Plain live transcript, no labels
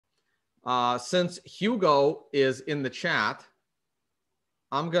Since Hugo is in the chat,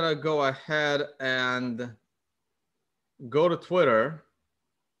 I'm going to go ahead and go to Twitter.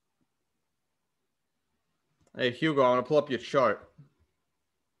 Hey, Hugo, I'm going to pull up your chart.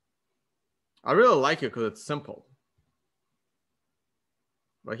 I really like it because it's simple.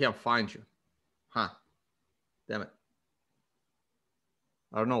 But I can't find you. Huh. Damn it.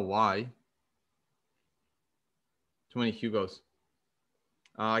 I don't know why. Too many Hugos.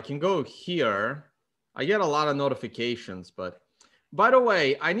 I can go here. I get a lot of notifications, but by the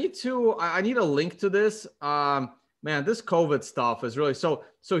way, I need a link to this. Man, this COVID stuff is really so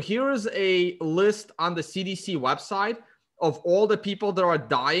here is a list on the CDC website of all the people that are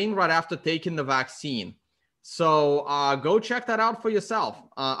dying right after taking the vaccine. So go check that out for yourself.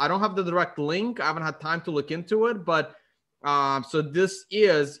 I don't have the direct link. I haven't had time to look into it, but so this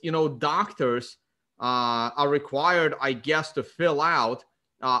is, doctors are required, I guess, to fill out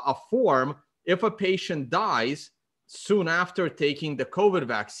a form if a patient dies soon after taking the COVID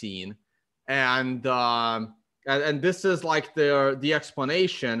vaccine. And this is like the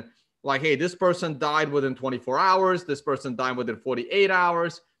explanation, like, hey, this person died within 24 hours. This person died within 48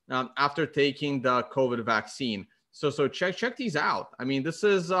 hours after taking the COVID vaccine. So check these out. I mean, this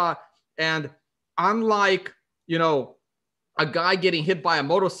is, and unlike, a guy getting hit by a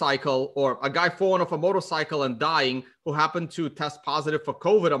motorcycle or a guy falling off a motorcycle and dying who happened to test positive for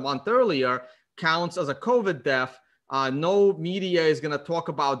COVID a month earlier counts as a COVID death. No media is going to talk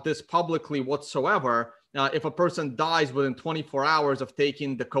about this publicly whatsoever if a person dies within 24 hours of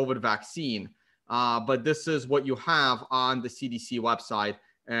taking the COVID vaccine. But this is what you have on the CDC website,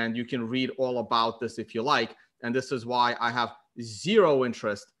 and you can read all about this if you like. And this is why I have zero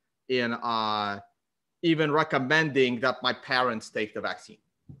interest in even recommending that my parents take the vaccine.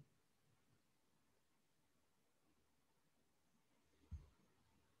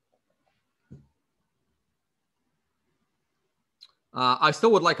 I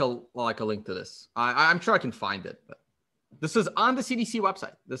still would like a link to this. I'm sure I can find it, but this is on the CDC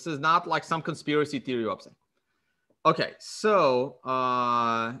website. This is not like some conspiracy theory website. Okay, so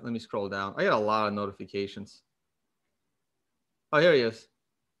let me scroll down. I got a lot of notifications. Oh, here he is.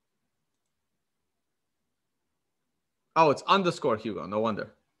 Oh, it's underscore Hugo. No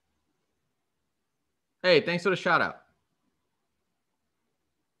wonder. Hey, thanks for the shout out.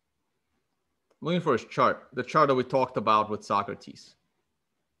 I'm looking for his chart, the chart that we talked about with Socrates.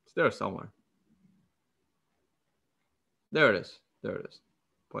 It's there somewhere. There it is. There it is.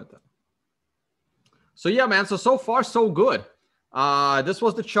 Point that. So yeah, man. So far, so good. This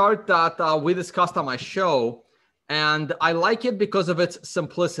was the chart that we discussed on my show, and I like it because of its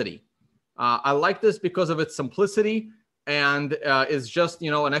simplicity. I like this because of its simplicity, and it's just,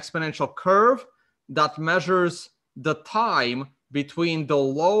 an exponential curve that measures the time between the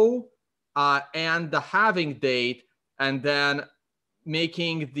low and the halving date, and then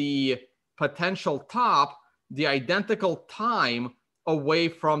making the potential top the identical time away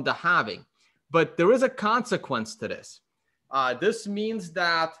from the halving. But there is a consequence to this. This means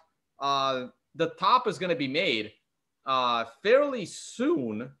that the top is going to be made fairly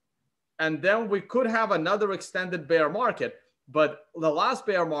soon, and then we could have another extended bear market. But the last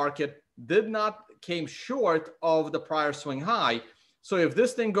bear market came short of the prior swing high. So if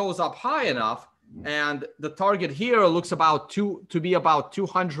this thing goes up high enough, and the target here looks to be about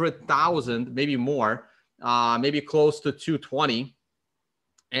 200,000, maybe more, maybe close to 220,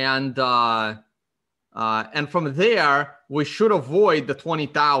 and from there we should avoid the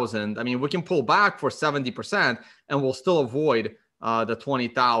 20,000. I mean, we can pull back for 70%, and we'll still avoid the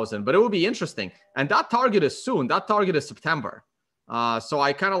 20,000. But it will be interesting, and that target is soon. That target is September. So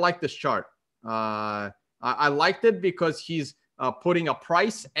I kind of like this chart. I liked it because he's putting a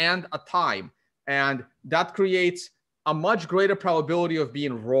price and a time, and that creates a much greater probability of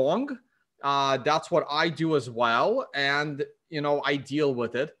being wrong. That's what I do as well, and I deal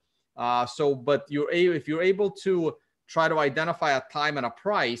with it. But if you're able to try to identify a time and a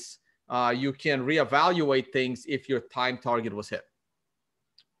price, you can reevaluate things if your time target was hit.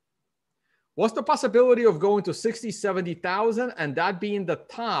 What's the possibility of going to 60, 70,000 and that being the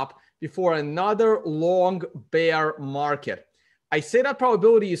top before another long bear market? I say that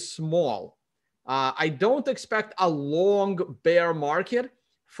probability is small. I don't expect a long bear market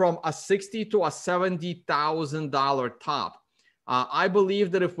from a $60,000 to a $70,000 top. I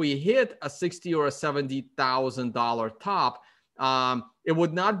believe that if we hit a $60,000 or a $70,000 top, it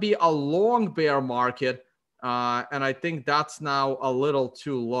would not be a long bear market, and I think that's now a little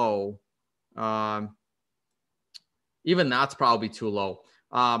too low. Even that's probably too low.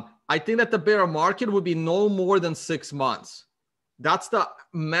 I think that the bear market would be no more than 6 months. That's the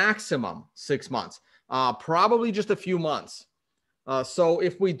maximum 6 months, probably just a few months. So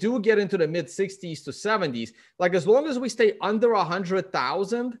if we do get into the mid 60s to 70s, like as long as we stay under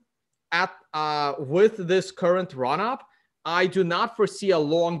 100,000 at with this current run up, I do not foresee a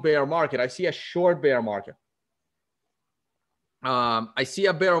long bear market. I see a short bear market. I see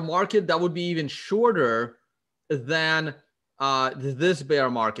a bear market that would be even shorter than this bear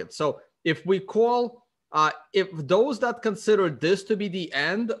market. So if we call, if those that consider this to be the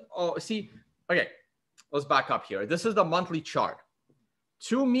end, okay, let's back up here. This is the monthly chart.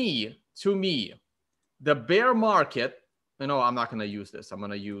 To me, the bear market, I'm not going to use this. I'm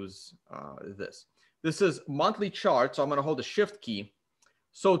going to use this. This is monthly chart, so I'm going to hold the shift key.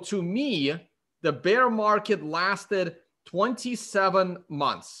 So to me, the bear market lasted 27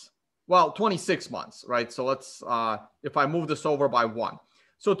 months. Well, 26 months, right? So let's, if I move this over by 1.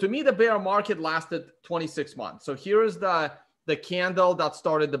 So to me, the bear market lasted 26 months. So here is the candle that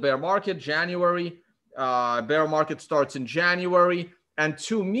started the bear market, January. Bear market starts in January. And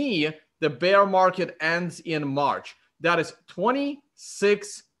to me, the bear market ends in March. That is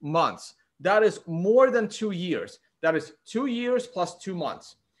 26 months. That is more than 2 years. That is 2 years plus 2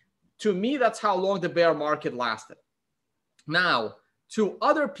 months. To me, that's how long the bear market lasted. Now, to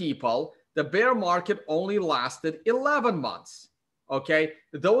other people, the bear market only lasted 11 months. Okay,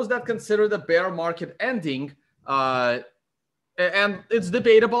 those that consider the bear market ending, and it's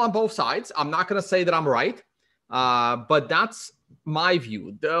debatable on both sides. I'm not going to say that I'm right, but that's my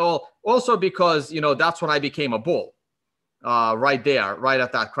view. Also because, that's when I became a bull, right there, right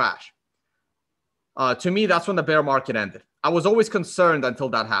at that crash. To me, that's when the bear market ended. I was always concerned until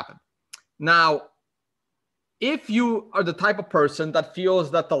that happened. Now, if you are the type of person that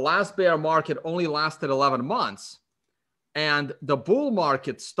feels that the last bear market only lasted 11 months and the bull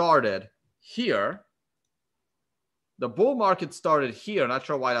market started here, not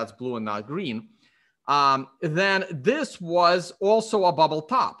sure why that's blue and not green, then this was also a bubble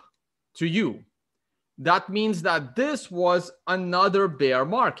top to you. That means that this was another bear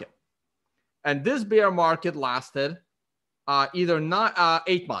market. And this bear market lasted either not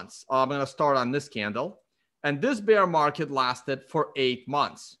 8 months. I'm going to start on this candle. And this bear market lasted for 8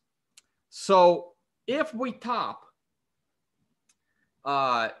 months. So if we top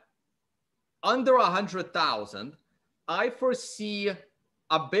under 100,000, I foresee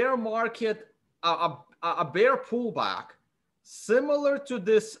a bear market, a bear pullback similar to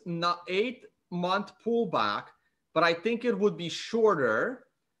this 8-month pullback, but I think it would be shorter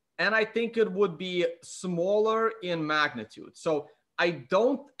and I think it would be smaller in magnitude. So I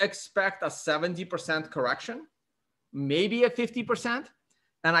don't expect a 70% correction, maybe a 50%,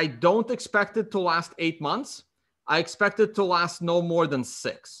 and I don't expect it to last 8 months. I expect it to last no more than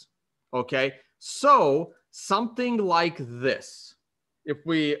 6. Okay, so something like this.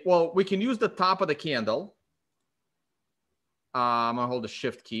 We can use the top of the candle. I'm gonna hold the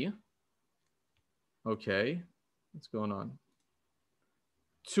shift key. Okay, what's going on?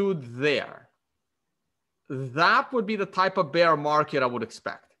 To there. That would be the type of bear market I would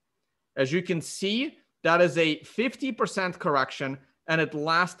expect. As you can see, that is a 50% correction, and it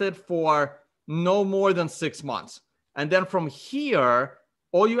lasted for no more than 6 months. And then from here,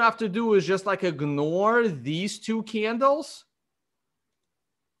 all you have to do is just like ignore these 2 candles.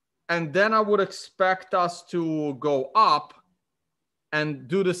 And then I would expect us to go up and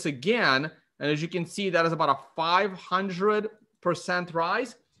do this again. And as you can see, that is about a 500%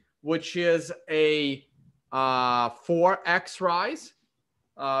 rise, which is a 4x rise.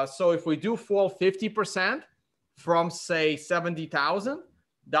 So if we do fall 50% from, say, 70,000,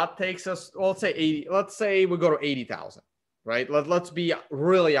 that takes us, well, let's say 80. Let's say we go to 80,000, right? Let's be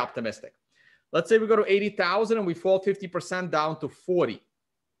really optimistic. Let's say we go to 80,000 and we fall 50% down to 40.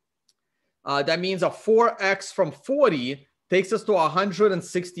 That means a 4x from 40 takes us to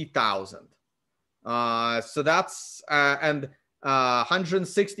 160,000. So that's,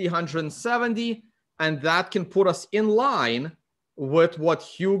 160, 170, and that can put us in line with what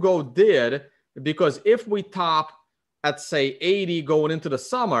Hugo did, because if we top at, say, 80 going into the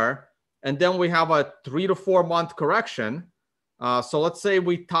summer, and then we have a 3 to 4 month correction. So let's say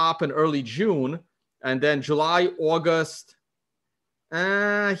we top in early June, and then July, August.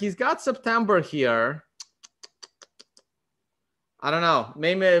 He's got September here. I don't know.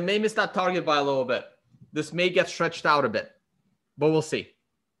 May miss that target by a little bit. This may get stretched out a bit, but we'll see.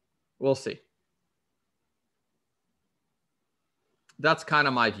 We'll see. That's kind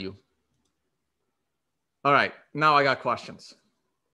of my view. All right, now I got questions.